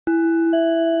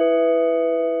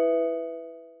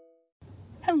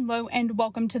Hello and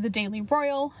welcome to the Daily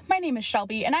Royal. My name is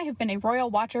Shelby and I have been a royal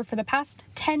watcher for the past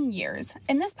 10 years.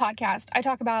 In this podcast, I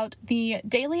talk about the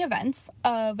daily events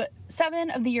of 7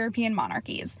 of the European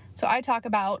monarchies. So I talk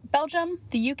about Belgium,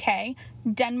 the UK,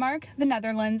 Denmark, the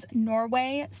Netherlands,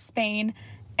 Norway, Spain,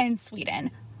 and Sweden.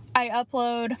 I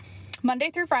upload Monday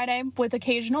through Friday with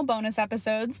occasional bonus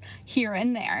episodes here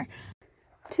and there.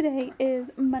 Today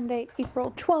is Monday,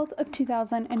 April 12th of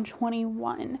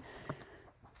 2021.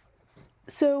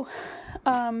 So,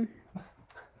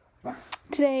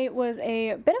 today was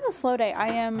a bit of a slow day. I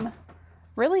am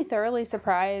really thoroughly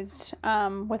surprised,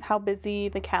 with how busy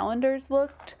the calendars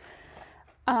looked.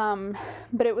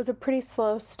 But it was a pretty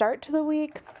slow start to the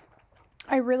week.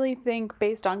 I really think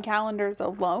based on calendars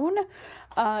alone,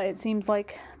 it seems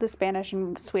like the Spanish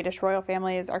and Swedish royal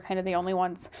families are kind of the only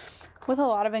ones with a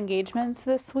lot of engagements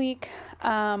this week,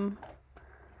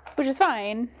 which is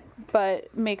fine,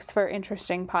 but makes for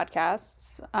interesting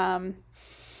podcasts.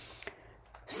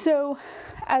 So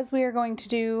as we are going to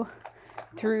do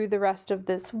through the rest of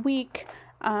this week,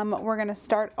 we're going to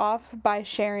start off by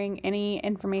sharing any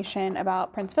information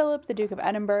about Prince Philip, the Duke of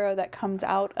Edinburgh, that comes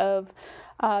out of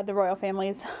the royal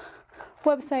family's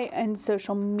website and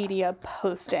social media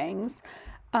postings.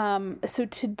 So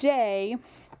today,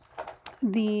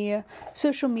 the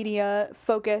social media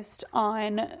focused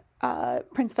on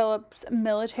Prince Philip's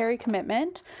military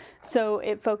commitment. So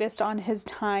it focused on his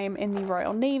time in the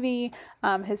Royal Navy,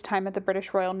 his time at the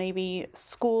British Royal Navy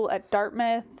School at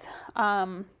Dartmouth,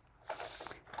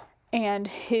 and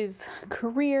his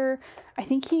career. I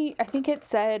think it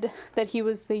said that he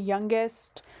was the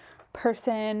youngest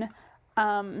person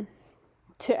to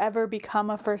ever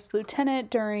become a first lieutenant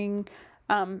during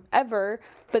ever,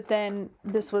 but then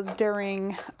this was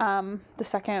during the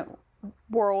Second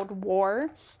World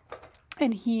War.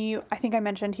 And I think I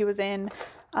mentioned he was in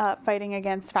fighting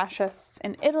against fascists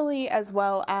in Italy, as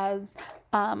well as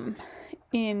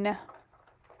in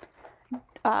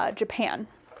Japan,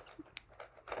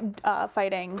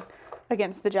 fighting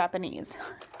against the Japanese.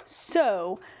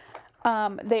 So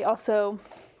they also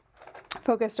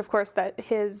focused, of course, that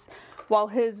while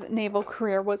his naval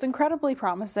career was incredibly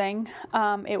promising,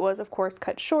 it was, of course,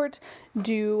 cut short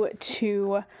due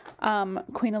to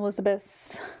Queen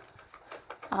Elizabeth's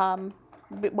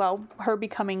her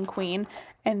becoming queen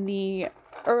and the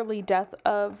early death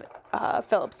of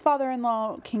Philip's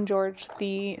father-in-law, King George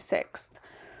VI.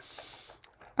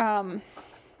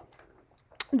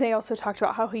 They also talked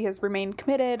about how he has remained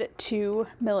committed to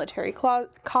military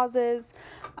causes,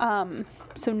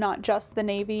 so not just the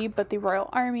Navy, but the Royal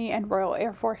Army and Royal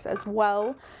Air Force as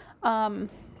well. And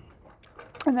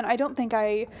then I don't think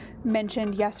I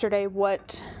mentioned yesterday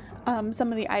what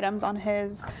some of the items on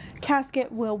his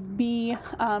casket will be.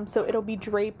 So it'll be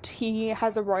draped. He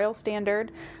has a royal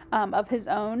standard of his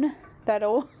own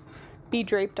that'll be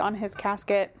draped on his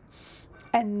casket.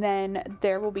 And then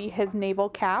there will be his naval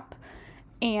cap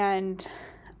and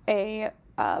a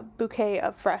bouquet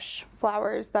of fresh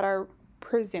flowers that are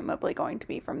presumably going to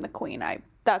be from the Queen.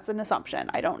 That's an assumption.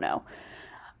 I don't know.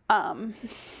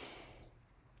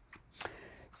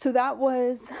 So that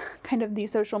was kind of the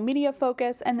social media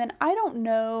focus. And then I don't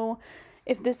know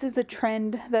if this is a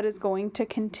trend that is going to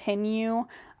continue.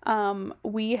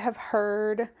 We have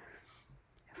heard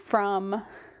from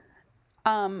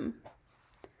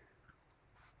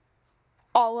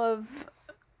all of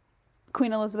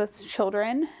Queen Elizabeth's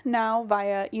children now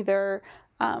via either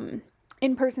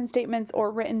in-person statements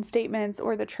or written statements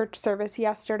or the church service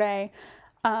yesterday.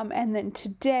 And then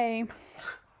today,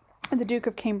 the Duke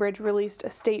of Cambridge released a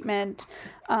statement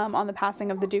on the passing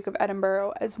of the Duke of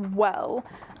Edinburgh as well.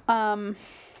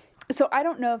 So I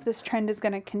don't know if this trend is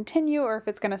going to continue or if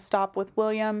it's going to stop with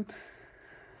William.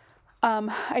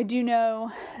 I do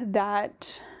know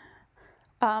that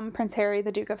Prince Harry,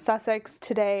 the Duke of Sussex,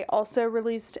 today also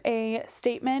released a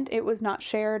statement. It was not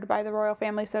shared by the royal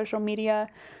family social media,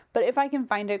 but if I can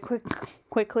find it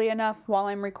quickly enough while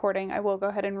I'm recording, I will go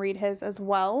ahead and read his as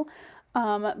well.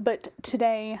 But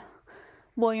today,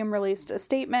 William released a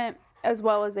statement as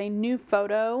well as a new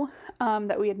photo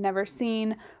that we had never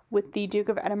seen with the Duke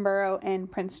of Edinburgh and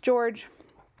Prince George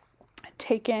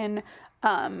taken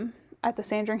at the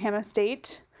Sandringham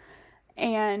estate.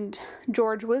 And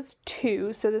George was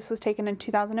 2, so this was taken in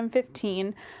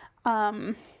 2015.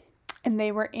 And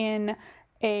they were in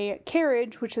a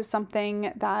carriage, which is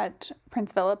something that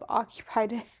Prince Philip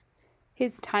occupied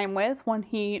his time with when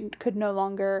he could no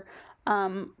longer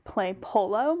play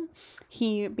polo.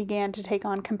 He began to take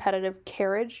on competitive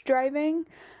carriage driving,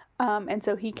 and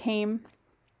so he came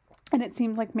And it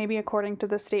seems like maybe according to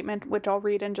this statement, which I'll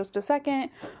read in just a second,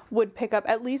 would pick up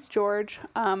at least George,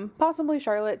 possibly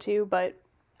Charlotte too, but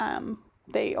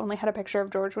they only had a picture of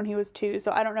George when he was 2,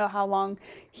 so I don't know how long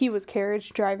he was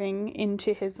carriage driving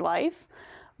into his life,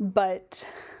 but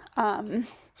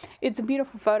it's a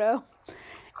beautiful photo,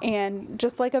 and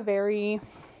just like a very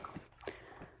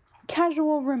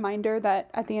casual reminder that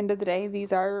at the end of the day,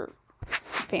 these are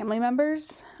family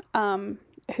members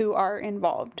who are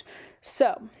involved.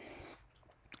 So,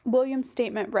 William's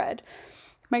statement read,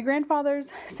 "My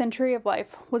grandfather's century of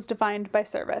life was defined by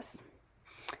service.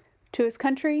 To his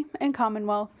country and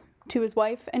commonwealth, to his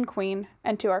wife and queen,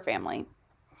 and to our family.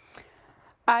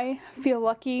 I feel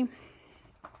lucky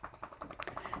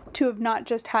to have not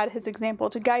just had his example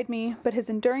to guide me, but his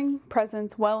enduring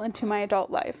presence well into my adult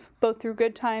life, both through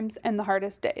good times and the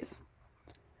hardest days.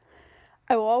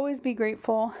 I will always be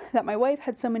grateful that my wife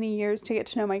had so many years to get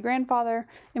to know my grandfather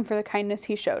and for the kindness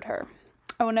he showed her.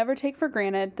 I will never take for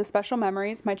granted the special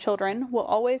memories my children will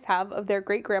always have of their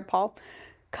great-grandpa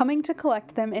coming to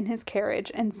collect them in his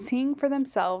carriage and seeing for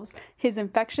themselves his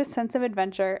infectious sense of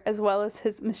adventure as well as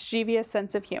his mischievous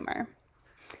sense of humor.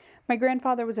 My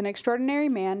grandfather was an extraordinary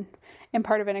man and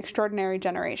part of an extraordinary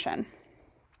generation.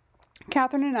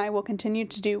 Catherine and I will continue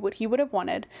to do what he would have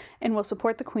wanted and will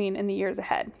support the Queen in the years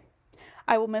ahead.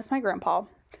 I will miss my grandpa,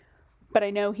 but I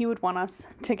know he would want us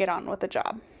to get on with the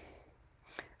job."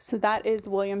 So that is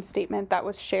William's statement that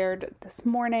was shared this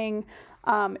morning.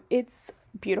 It's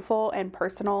beautiful and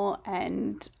personal,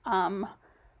 and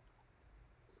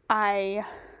I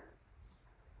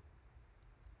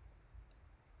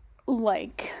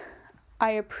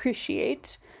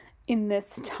appreciate in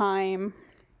this time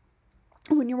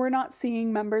when you were not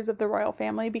seeing members of the royal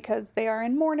family because they are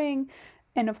in mourning,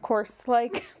 and of course,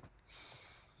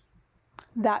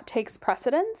 that takes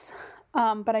precedence.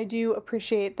 But I do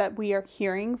appreciate that we are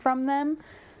hearing from them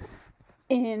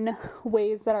in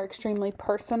ways that are extremely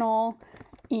personal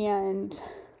and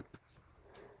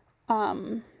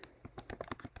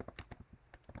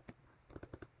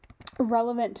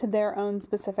relevant to their own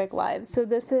specific lives. So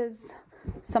this is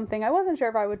something I wasn't sure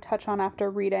if I would touch on after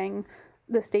reading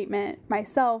the statement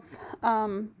myself,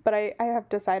 but I have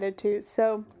decided to.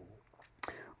 So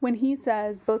when he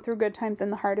says, both through good times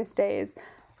and the hardest days,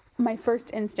 my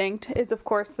first instinct is, of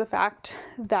course, the fact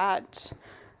that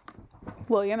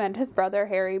William and his brother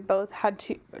Harry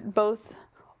both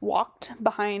walked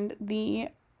behind the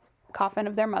coffin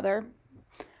of their mother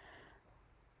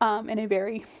in a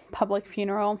very public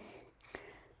funeral,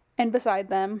 and beside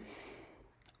them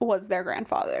was their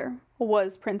grandfather,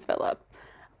 was Prince Philip,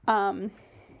 and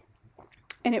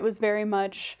it was very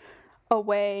much a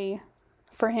way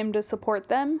for him to support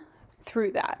them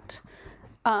through that,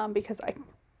 because I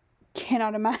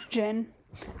cannot imagine.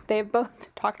 They've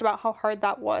both talked about how hard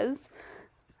that was,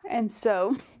 and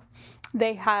so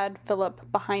they had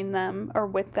Philip behind them or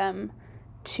with them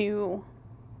to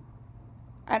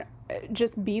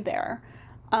just be there.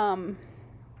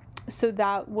 So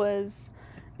that was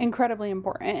incredibly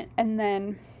important. And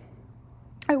then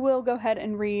I will go ahead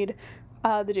and read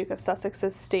the Duke of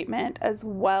Sussex's statement as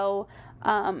well.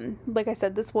 Like I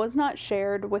said, this was not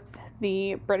shared with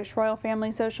the British royal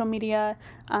family social media.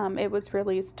 It was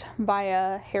released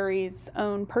via Harry's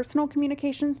own personal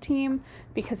communications team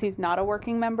because he's not a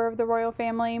working member of the royal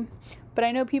family. But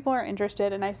I know people are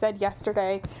interested, and I said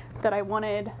yesterday that I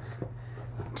wanted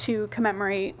to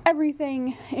commemorate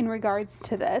everything in regards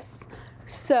to this.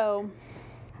 So,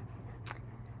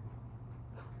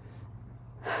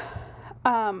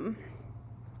 I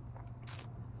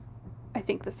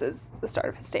think this is the start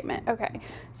of his statement. Okay.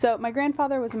 So, my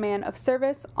grandfather was a man of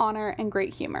service, honor, and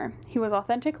great humor. He was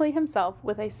authentically himself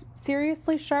with a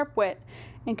seriously sharp wit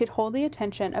and could hold the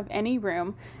attention of any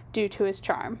room due to his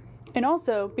charm, and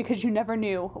also because you never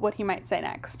knew what he might say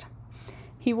next.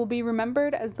 He will be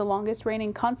remembered as the longest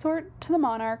reigning consort to the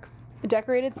monarch, a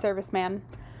decorated serviceman,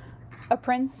 a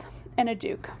prince, and a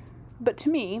duke. But to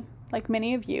me, like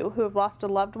many of you who have lost a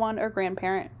loved one or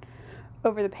grandparent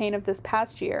over the pain of this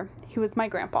past year, he was my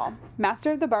grandpa,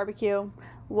 master of the barbecue,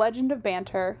 legend of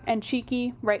banter, and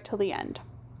cheeky right till the end.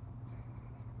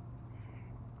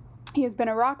 He has been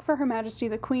a rock for Her Majesty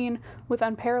the Queen with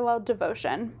unparalleled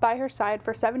devotion, by her side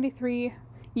for 73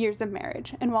 years of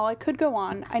marriage. And while I could go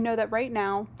on, I know that right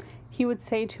now he would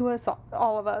say to us,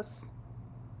 all of us,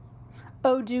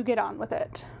 "Oh, do get on with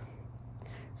it."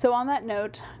 So on that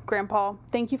note, Grandpa,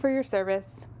 thank you for your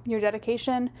service, your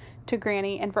dedication to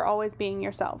Granny, and for always being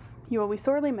yourself. You will be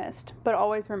sorely missed, but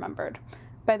always remembered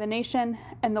by the nation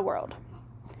and the world.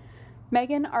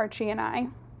 Meghan, Archie, and I,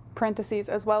 parentheses,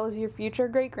 as well as your future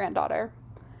great-granddaughter,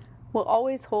 will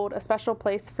always hold a special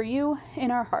place for you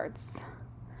in our hearts.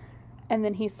 And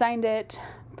then he signed it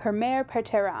per mare per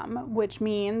terram, which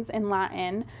means in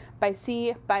Latin, by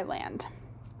sea, by land.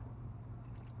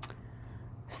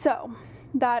 So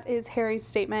that is Harry's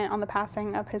statement on the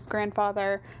passing of his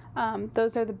grandfather.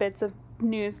 Those are the bits of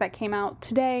news that came out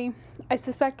today. I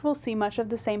suspect we'll see much of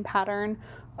the same pattern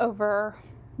over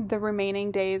the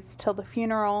remaining days till the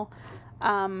funeral.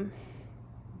 And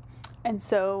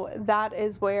so that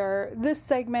is where this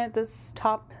segment, this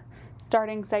top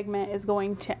starting segment, is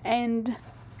going to end.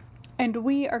 And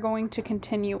we are going to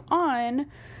continue on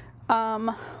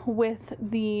with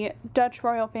the Dutch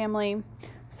royal family.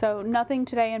 So nothing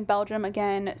today in Belgium.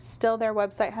 Again, still their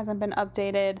website hasn't been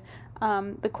updated.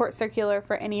 The court circular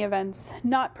for any events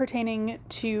not pertaining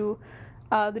to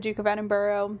the Duke of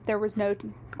Edinburgh, there was no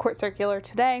court circular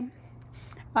today.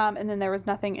 And then there was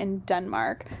nothing in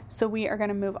Denmark. So we are going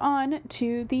to move on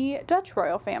to the Dutch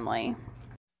royal family.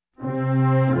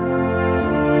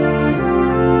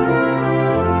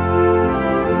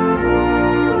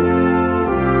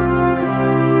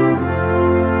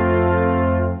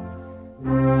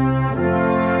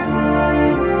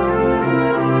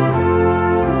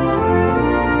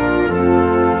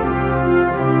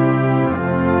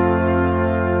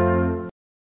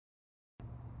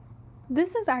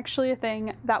 This is actually a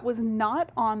thing that was not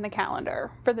on the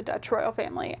calendar for the Dutch royal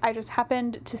family. I just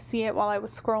happened to see it while I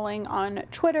was scrolling on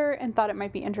Twitter and thought it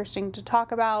might be interesting to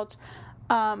talk about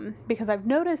because I've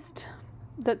noticed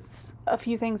that a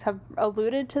few things have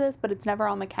alluded to this, but it's never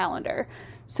on the calendar.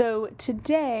 So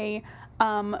today,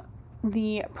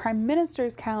 the Prime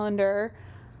Minister's calendar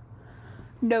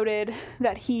noted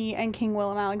that he and King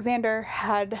Willem-Alexander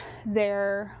had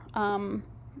their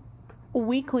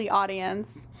weekly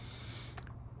audience.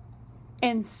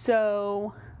 And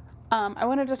so I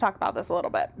wanted to talk about this a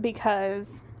little bit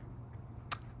because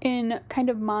in kind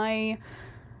of my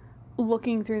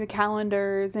looking through the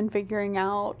calendars and figuring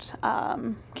out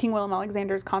King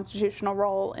Willem-Alexander's constitutional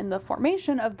role in the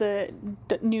formation of the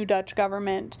new Dutch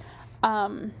government,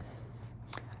 I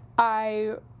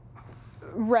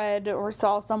read or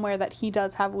saw somewhere that he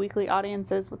does have weekly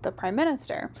audiences with the Prime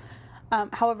Minister.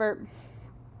 However,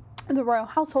 the royal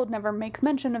household never makes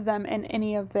mention of them in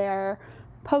any of their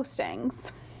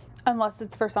postings, unless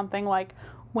it's for something like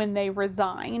when they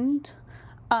resigned,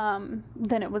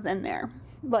 then it was in there.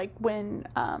 Like when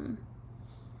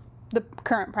the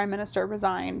current Prime Minister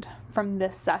resigned from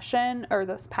this session, or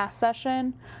this past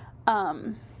session,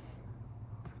 upon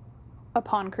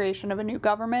creation of a new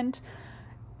government,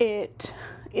 it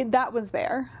that was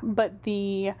there, but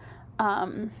the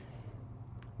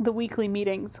weekly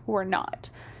meetings were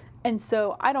not. And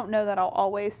so I don't know that I'll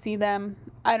always see them.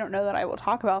 I don't know that I will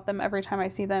talk about them every time I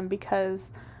see them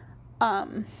because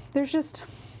there's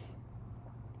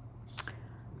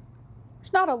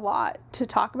not a lot to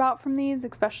talk about from these,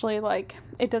 especially like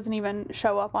it doesn't even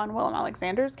show up on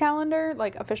Willem-Alexander's calendar,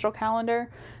 like official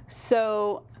calendar.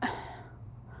 So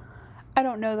I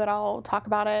don't know that I'll talk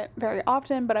about it very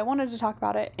often, but I wanted to talk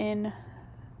about it in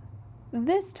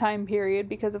this time period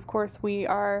because of course we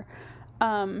are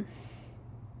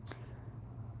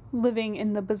living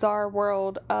in the bizarre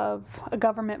world of a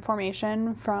government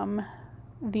formation from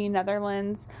the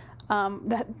Netherlands,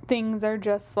 that things are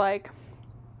just like,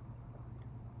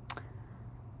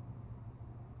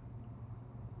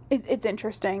 it's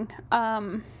interesting.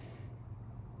 I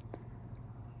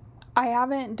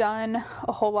haven't done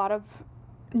a whole lot of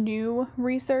new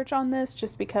research on this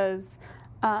just because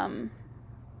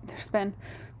there's been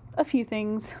a few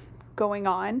things going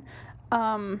on.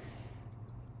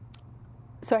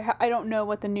 So I don't know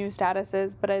what the new status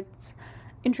is, but it's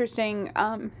interesting.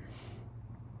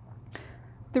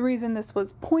 The reason this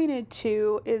was pointed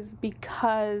to is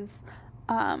because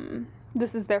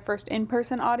this is their first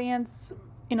in-person audience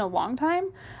in a long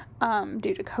time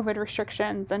due to COVID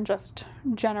restrictions and just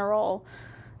general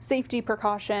safety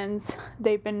precautions.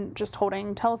 They've been just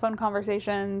holding telephone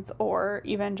conversations or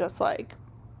even just like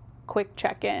quick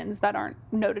check-ins that aren't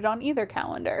noted on either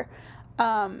calendar.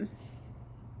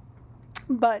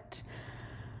 But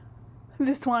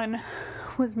this one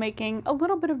was making a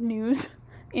little bit of news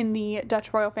in the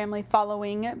Dutch royal family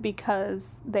following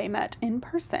because they met in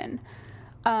person.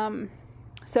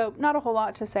 So not a whole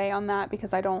lot to say on that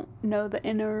because I don't know the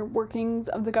inner workings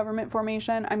of the government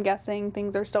formation. I'm guessing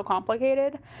things are still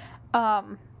complicated. But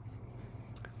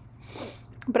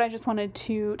I just wanted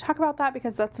to talk about that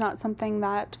because that's not something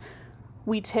that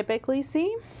we typically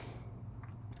see.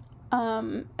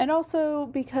 And also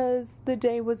because the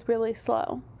day was really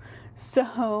slow.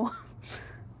 So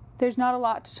there's not a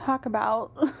lot to talk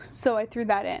about, so I threw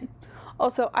that in.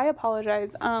 Also, I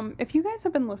apologize. If you guys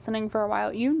have been listening for a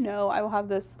while, you know I will have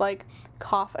this like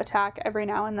cough attack every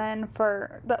now and then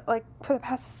for the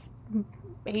past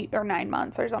 8 or 9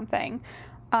 months or something.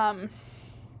 I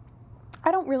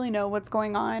don't really know what's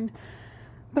going on,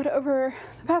 but over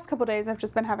the past couple days I've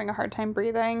just been having a hard time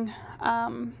breathing.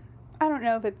 I don't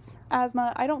know if it's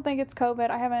asthma. I don't think it's COVID.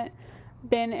 I haven't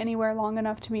been anywhere long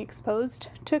enough to be exposed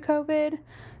to COVID,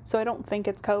 so I don't think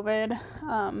it's COVID.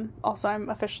 Also, I'm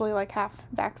officially like half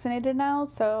vaccinated now,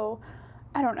 so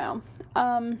I don't know.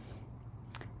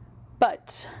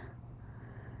 But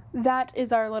that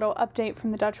is our little update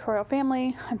from the Dutch royal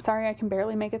family. I'm sorry I can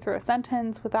barely make it through a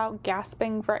sentence without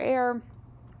gasping for air.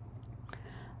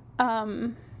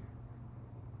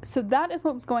 So that is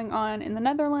what was going on in the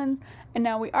Netherlands, and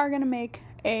now we are going to make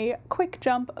a quick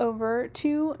jump over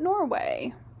to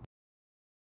Norway.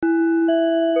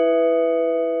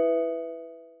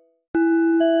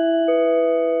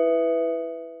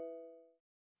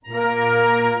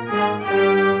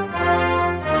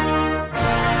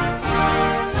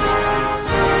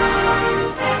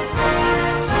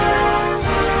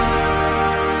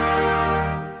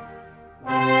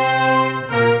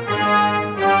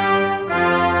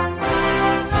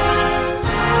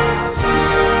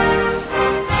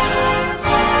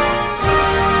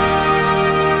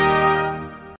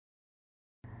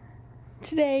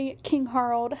 Today, King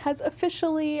Harald has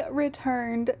officially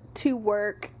returned to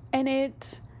work, and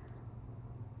it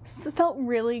felt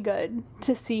really good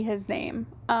to see his name.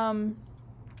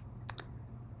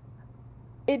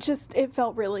 It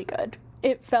felt really good.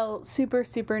 It felt super,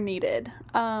 super needed.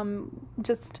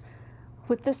 Just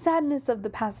with the sadness of the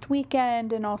past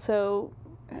weekend, and also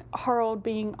Harald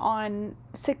being on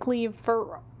sick leave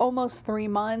for almost 3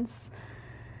 months,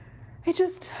 it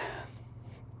just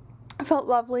felt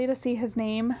lovely to see his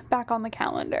name back on the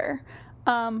calendar.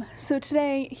 So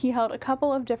today he held a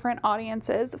couple of different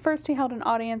audiences. First, he held an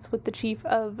audience with the Chief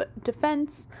of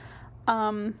Defense.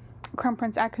 Crown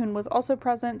Prince Haakon was also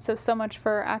present, so much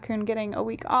for Haakon getting a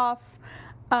week off.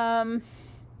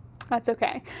 That's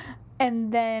okay.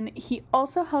 And then he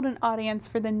also held an audience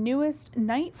for the newest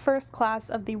Knight First Class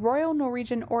of the Royal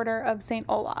Norwegian Order of St.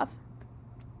 Olaf.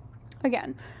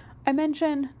 Again, I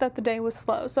mentioned that the day was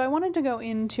slow, so I wanted to go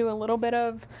into a little bit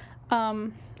of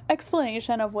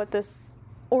explanation of what this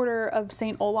Order of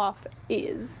St. Olaf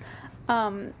is.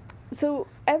 So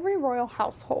every royal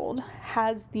household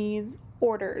has these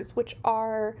orders, which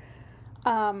are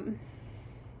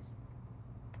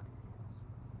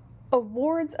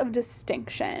awards of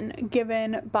distinction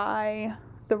given by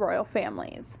the royal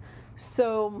families.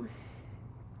 So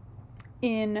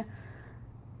in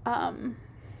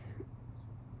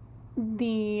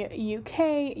the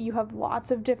UK, you have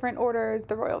lots of different orders,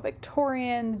 the Royal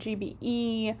Victorian, the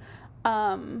GBE,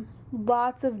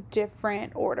 lots of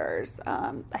different orders.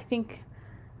 I think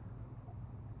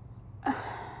I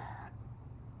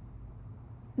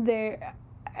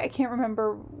can't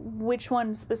remember which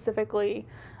one specifically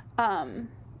I'm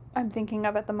thinking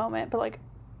of at the moment, but like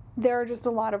there are just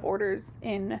a lot of orders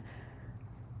in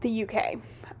the UK.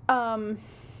 And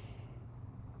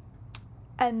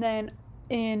then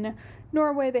in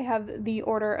Norway, they have the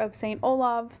Order of St.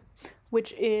 Olav,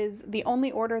 which is the only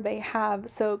order they have.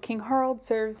 So King Harald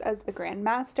serves as the Grand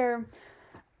Master.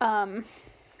 And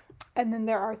then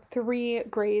there are 3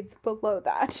 grades below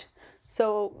that.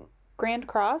 So Grand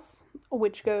Cross,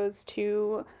 which goes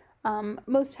to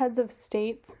most heads of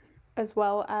states, as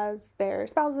well as their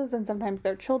spouses and sometimes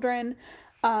their children.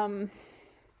 And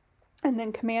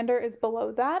then Commander is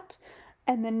below that.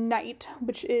 And then Knight,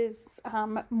 which is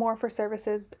more for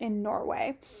services in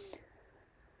Norway.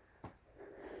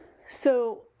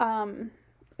 So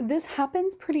this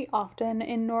happens pretty often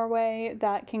in Norway,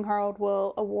 that King Harald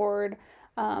will award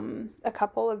a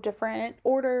couple of different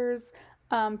orders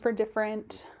for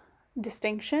different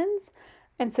distinctions.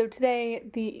 And so today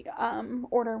the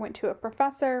order went to a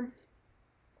professor.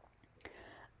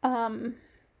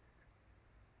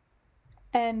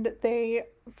 And they,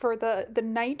 for the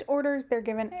Knight orders, they're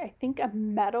given, I think, a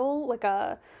medal, like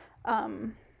a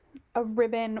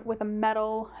ribbon with a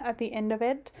medal at the end of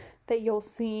it that you'll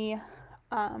see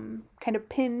kind of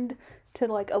pinned to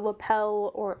like a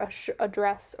lapel or a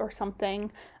dress or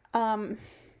something. And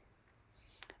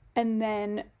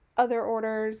then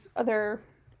other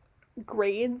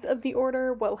grades of the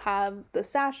order will have the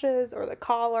sashes or the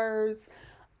collars,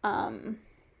 lots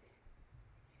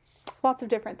of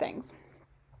different things.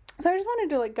 So I just wanted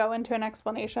to like go into an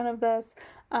explanation of this.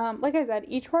 Like I said,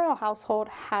 each royal household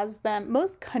has them.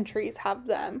 Most countries have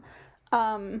them.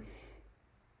 I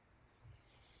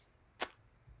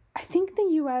think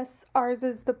the US, ours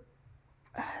is the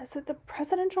is it the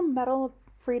Presidential Medal of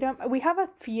Freedom? We have a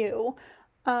few,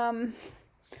 but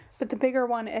the bigger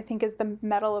one, I think, is the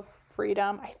Medal of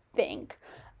Freedom, I think.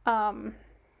 And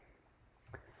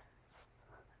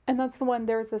that's the one,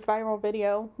 there was this viral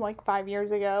video like 5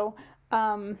 years ago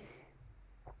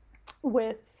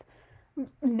with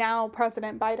now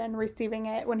President Biden receiving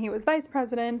it when he was vice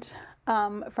president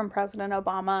from President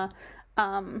Obama.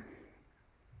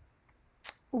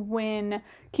 When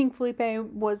King Felipe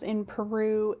was in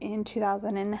Peru in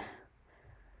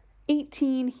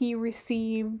 2018, he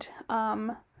received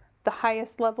the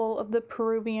highest level of the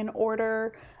Peruvian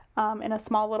order in a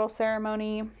small little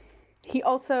ceremony. He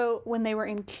also, when they were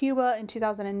in Cuba in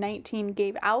 2019,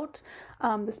 gave out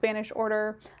the Spanish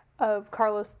Order of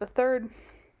Carlos III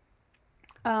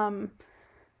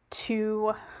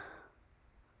to,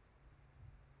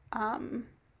 I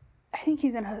think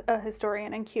he's a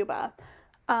historian in Cuba,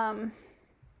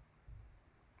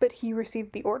 but he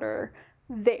received the order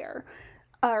there,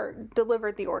 or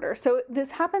delivered the order. So this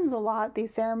happens a lot,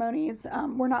 these ceremonies.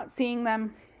 We're not seeing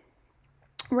them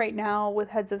right now with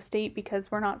heads of state because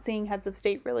we're not seeing heads of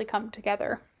state really come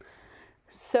together.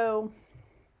 So,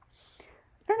 I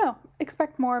don't know,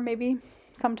 expect more maybe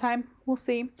sometime, we'll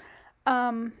see.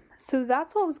 So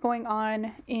that's what was going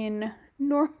on in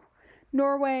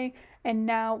Norway, and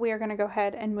now we are going to go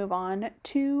ahead and move on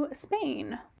to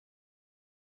Spain.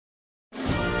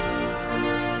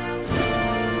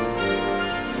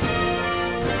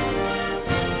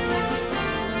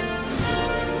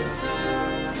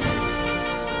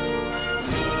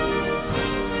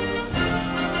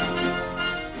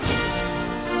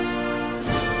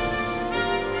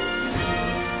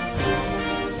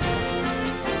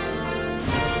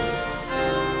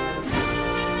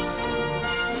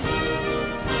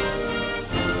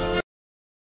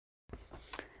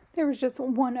 There was just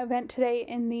one event today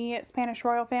in the Spanish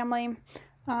royal family.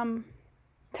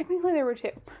 Technically there were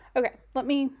two. Okay, let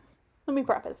me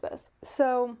preface this.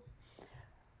 So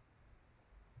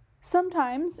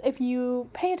sometimes if you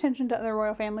pay attention to other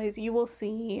royal families, you will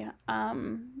see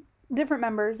different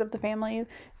members of the family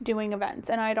doing events,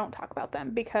 and I don't talk about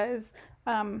them because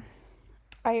I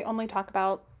only talk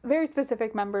about very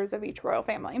specific members of each royal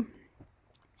family.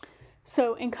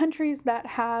 So in countries that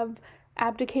have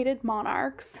abdicated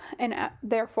monarchs and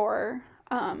therefore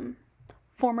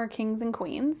former kings and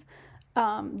queens,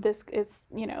 this is,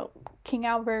 King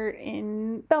Albert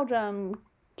in Belgium,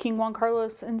 King Juan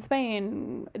Carlos in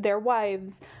Spain, their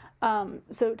wives.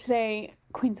 So today,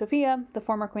 Queen Sofia, the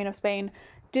former Queen of Spain,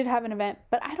 did have an event,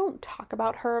 but I don't talk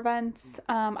about her events.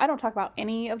 I don't talk about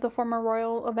any of the former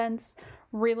royal events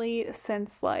really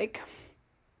since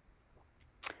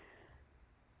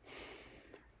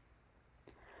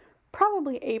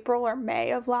probably April or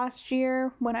May of last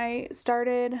year when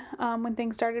when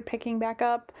things started picking back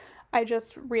up. I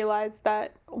just realized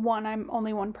that, one, I'm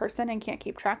only one person and can't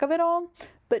keep track of it all,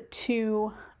 but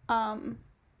two, the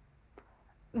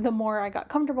more I got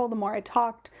comfortable, the more I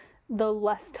talked, the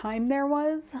less time there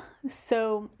was.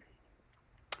 So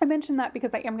I mentioned that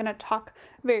because I am going to talk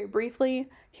very briefly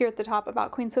here at the top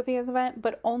about Queen Sophia's event,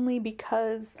 but only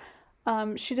because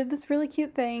she did this really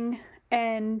cute thing,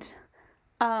 and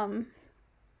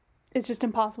it's just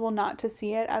impossible not to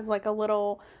see it as a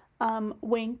little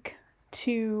wink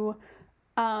to,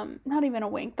 not even a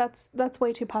wink, that's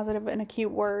way too positive and a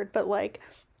cute word, but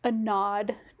a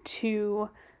nod to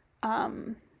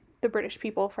the British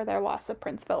people for their loss of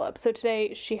Prince Philip. So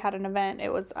today she had an event.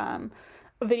 It was a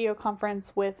video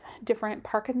conference with different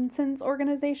Parkinson's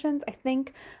organizations, I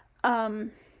think,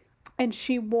 and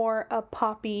she wore a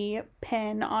poppy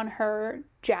pin on her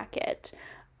jacket.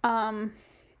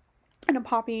 And a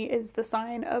poppy is the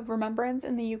sign of remembrance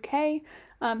in the UK.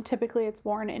 Typically it's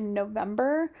worn in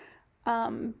November,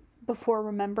 before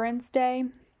Remembrance Day,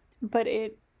 but I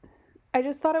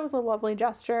just thought it was a lovely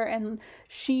gesture, and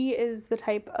she is the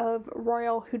type of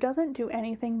royal who doesn't do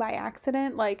anything by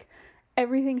accident.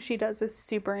 Everything she does is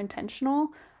super intentional.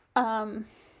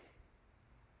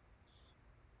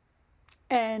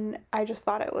 And I just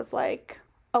thought it was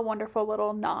a wonderful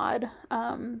little nod,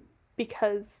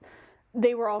 because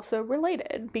they were also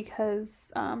related,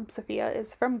 because Sophia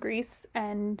is from Greece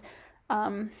and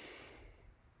a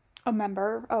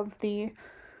member of the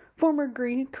former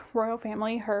Greek royal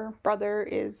family. Her brother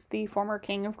is the former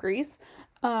king of Greece.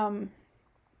 And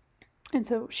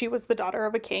so she was the daughter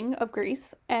of a king of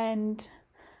Greece, and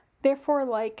therefore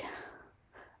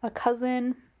a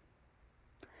cousin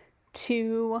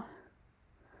to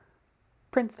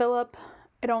Prince Philip.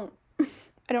 I don't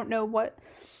know what.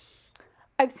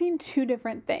 I've seen two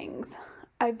different things.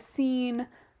 I've seen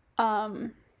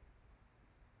on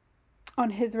on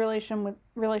his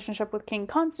relationship with King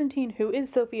Constantine, who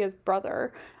is Sophia's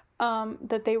brother,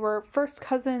 that they were first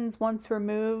cousins once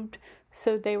removed,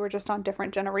 so they were just on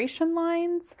different generation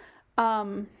lines.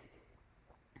 But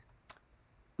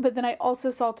then I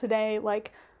also saw today,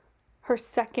 like, her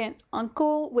second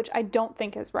uncle, which I don't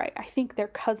think is right. I think they're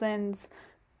cousins,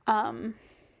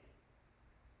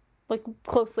 like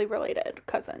closely related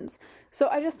cousins. So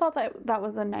I just thought that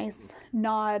was a nice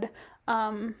nod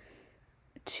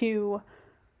to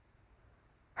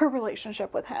her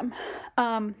relationship with him.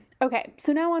 Okay,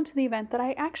 so now on to the event that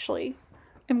I actually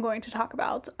am going to talk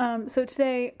about. So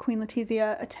today, Queen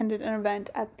Letizia attended an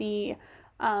event at the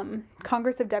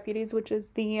Congress of Deputies, which is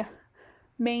the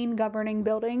main governing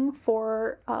building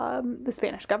for the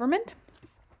Spanish government,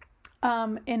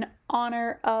 in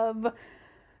honor of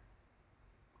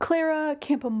Clara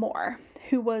Campoamor,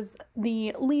 who was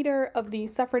the leader of the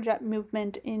suffragette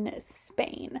movement in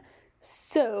Spain.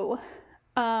 So,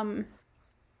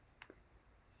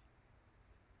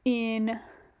 in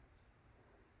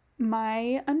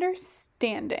my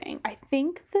understanding, I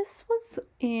think this was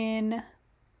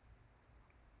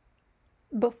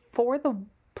before the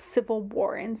Civil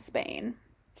War in Spain.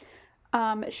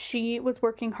 She was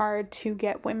working hard to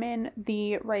get women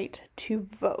the right to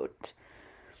vote,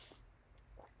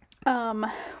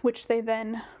 which they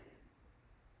then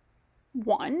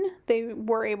won. They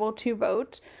were able to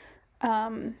vote.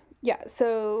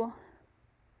 So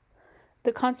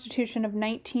the Constitution of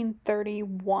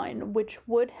 1931, which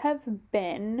would have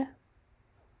been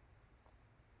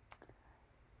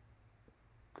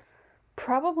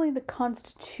probably the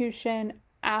Constitution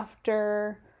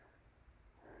after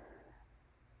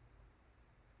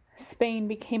Spain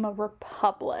became a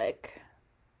republic.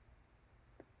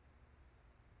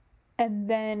 And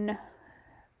then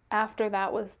after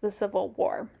that was the Civil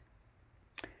War.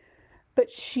 But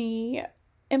she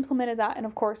implemented that, and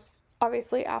of course,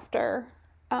 obviously after,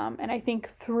 and I think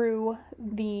through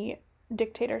the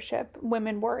dictatorship,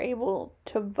 women were able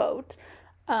to vote.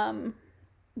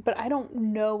 But I don't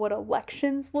know what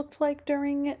elections looked like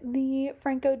during the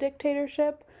Franco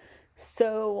dictatorship.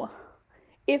 So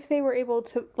if they were able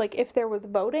to, like, if there was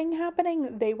voting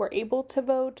happening, they were able to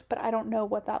vote, but I don't know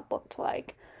what that looked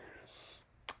like.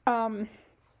 I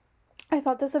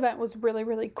thought this event was really,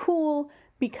 really cool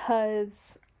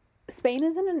because Spain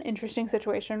is in an interesting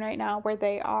situation right now where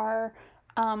they are,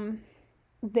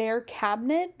 their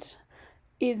cabinet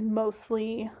is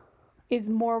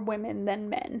more women than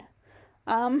men,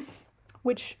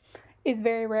 which is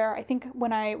very rare. I think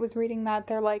when I was reading that,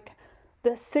 they're like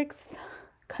the 6th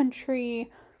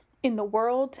country in the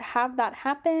world to have that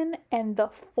happen and the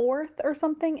 4th or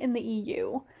something in the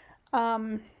EU.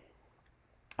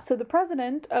 So the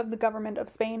president of the government of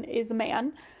Spain is a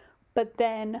man, but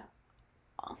then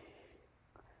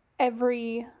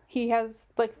he has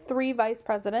like 3 vice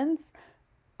presidents,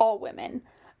 all women.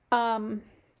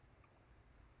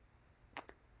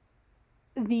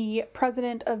 The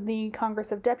president of the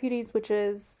Congress of Deputies, which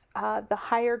is the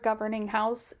higher governing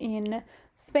house in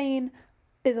Spain,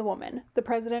 is a woman. The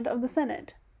president of the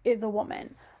Senate is a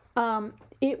woman.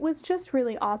 It was just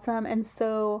really awesome. And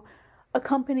so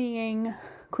accompanying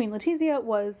Queen Letizia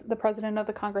was the president of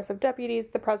the Congress of Deputies,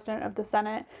 the president of the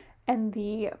Senate, and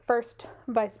the first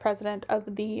vice president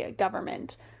of the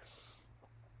government.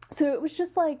 So it was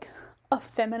just like a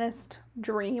feminist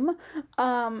dream.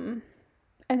 And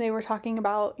they were talking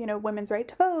about, women's right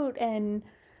to vote and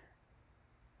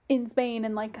in Spain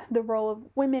and like the role of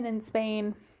women in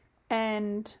Spain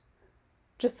and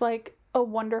just like a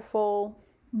wonderful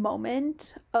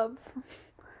moment of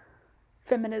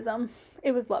feminism.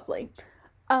 It was lovely.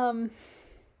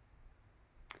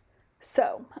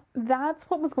 So that's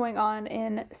what was going on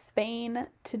in Spain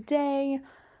today.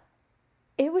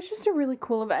 It was just a really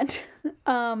cool event.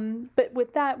 But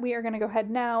with that, we are going to go ahead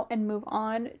now and move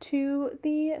on to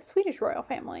the Swedish royal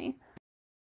family.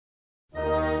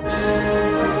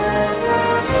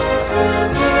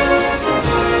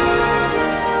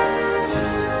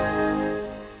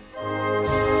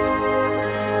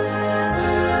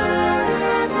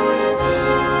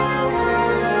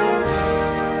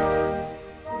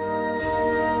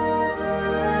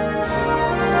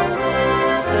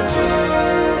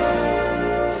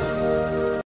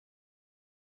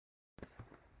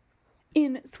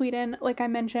 In Sweden, like I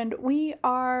mentioned, we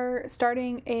are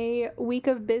starting a week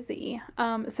of busy.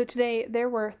 So today there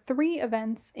were 3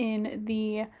 events in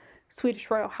the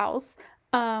Swedish royal house.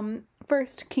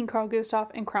 First, King Carl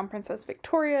Gustaf and Crown Princess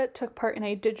Victoria took part in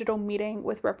a digital meeting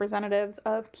with representatives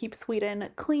of Keep Sweden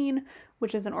Clean,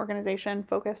 which is an organization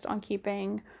focused on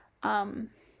keeping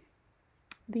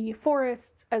the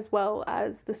forests as well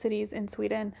as the cities in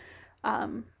Sweden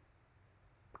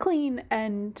clean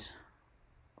and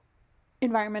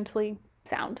environmentally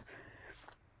sound.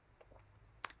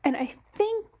 And I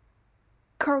think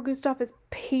Carl Gustaf is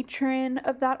patron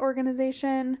of that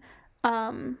organization.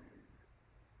 I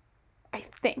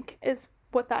think is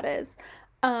what that is.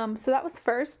 So that was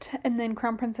first, and then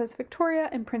Crown Princess Victoria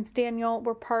and Prince Daniel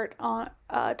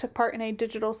took part in a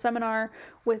digital seminar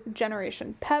with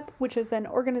Generation PEP, which is an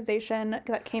organization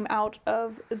that came out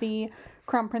of the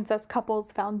Crown Princess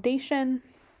Couples Foundation.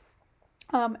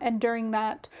 And during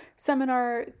that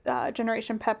seminar,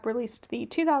 Generation PEP released the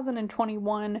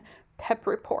 2021 PEP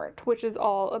report, which is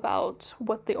all about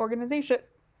what the organization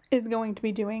is going to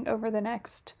be doing over the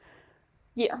next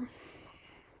year.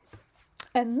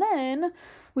 And then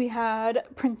we had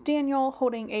Prince Daniel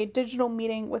holding a digital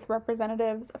meeting with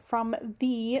representatives from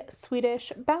the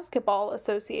Swedish Basketball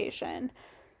Association.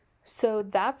 So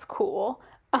that's cool.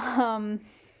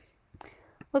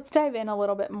 Let's dive in a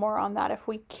little bit more on that if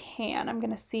we can. I'm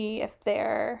going to see if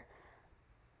there's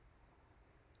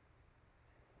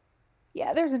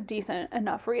a decent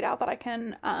enough readout that I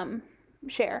can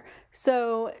share.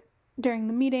 So during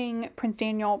the meeting, Prince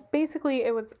Daniel, basically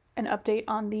it was an update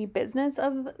on the business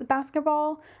of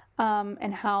basketball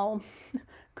and how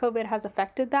COVID has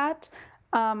affected that,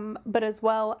 but as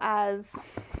well as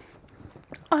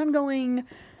ongoing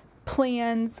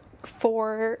plans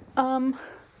for, I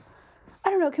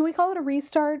don't know, can we call it a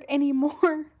restart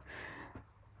anymore?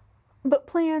 But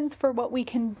plans for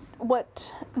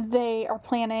what they are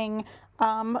planning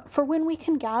for when we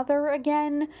can gather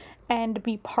again and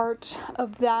be part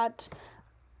of that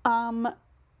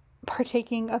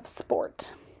partaking of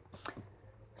sport.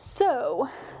 So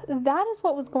that is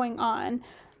what was going on.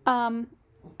 On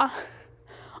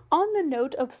the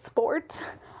note of sport,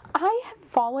 I have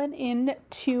fallen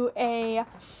into a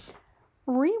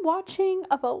rewatching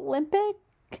of Olympic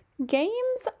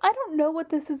Games. I don't know what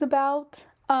this is about.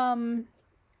 I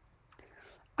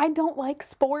don't like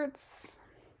sports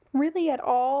really at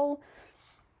all,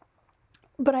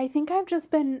 but I think I've just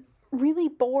been really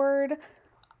bored.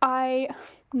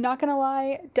 Not gonna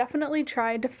lie, definitely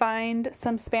tried to find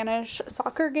some Spanish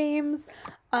soccer games,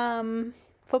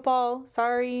 football,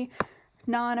 sorry,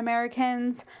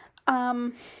 non-Americans,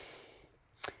 but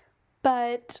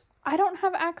I don't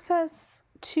have access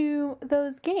to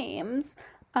those games.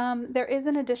 There is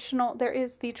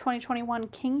the 2021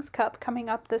 Kings Cup coming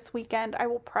up this weekend. I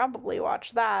will probably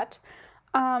watch that.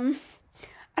 I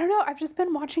don't know, I've just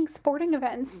been watching sporting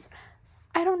events.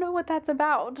 I don't know what that's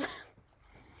about,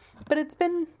 but it's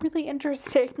been really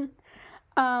interesting.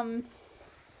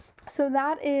 So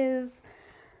that is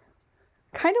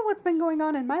kind of what's been going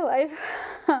on in my life,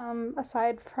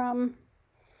 aside from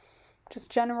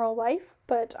just general life,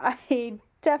 but I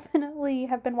definitely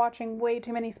have been watching way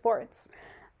too many sports.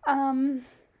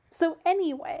 So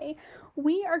anyway,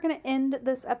 we are going to end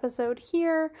this episode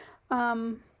here.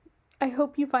 I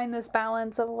hope you find this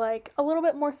balance of like a little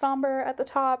bit more somber at the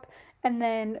top and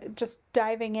then just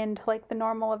diving into like the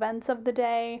normal events of the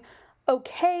day.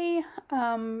 Okay.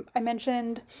 I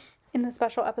mentioned in the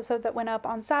special episode that went up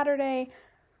on Saturday,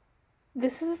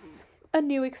 this is a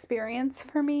new experience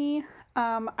for me.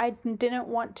 I didn't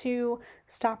want to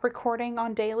stop recording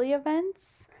on daily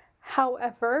events.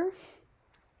 However,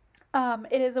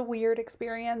 it is a weird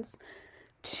experience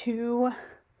to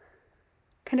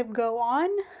kind of go on.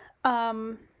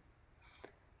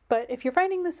 But if you're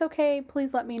finding this okay,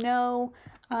 please let me know.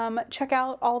 Check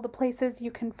out all the places you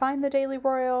can find the Daily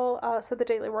Royal. So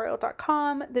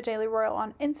thedailyroyal.com, the Daily Royal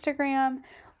on Instagram.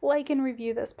 Like and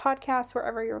review this podcast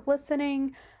wherever you're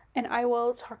listening. And I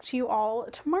will talk to you all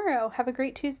tomorrow. Have a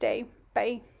great Tuesday.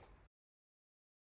 Bye.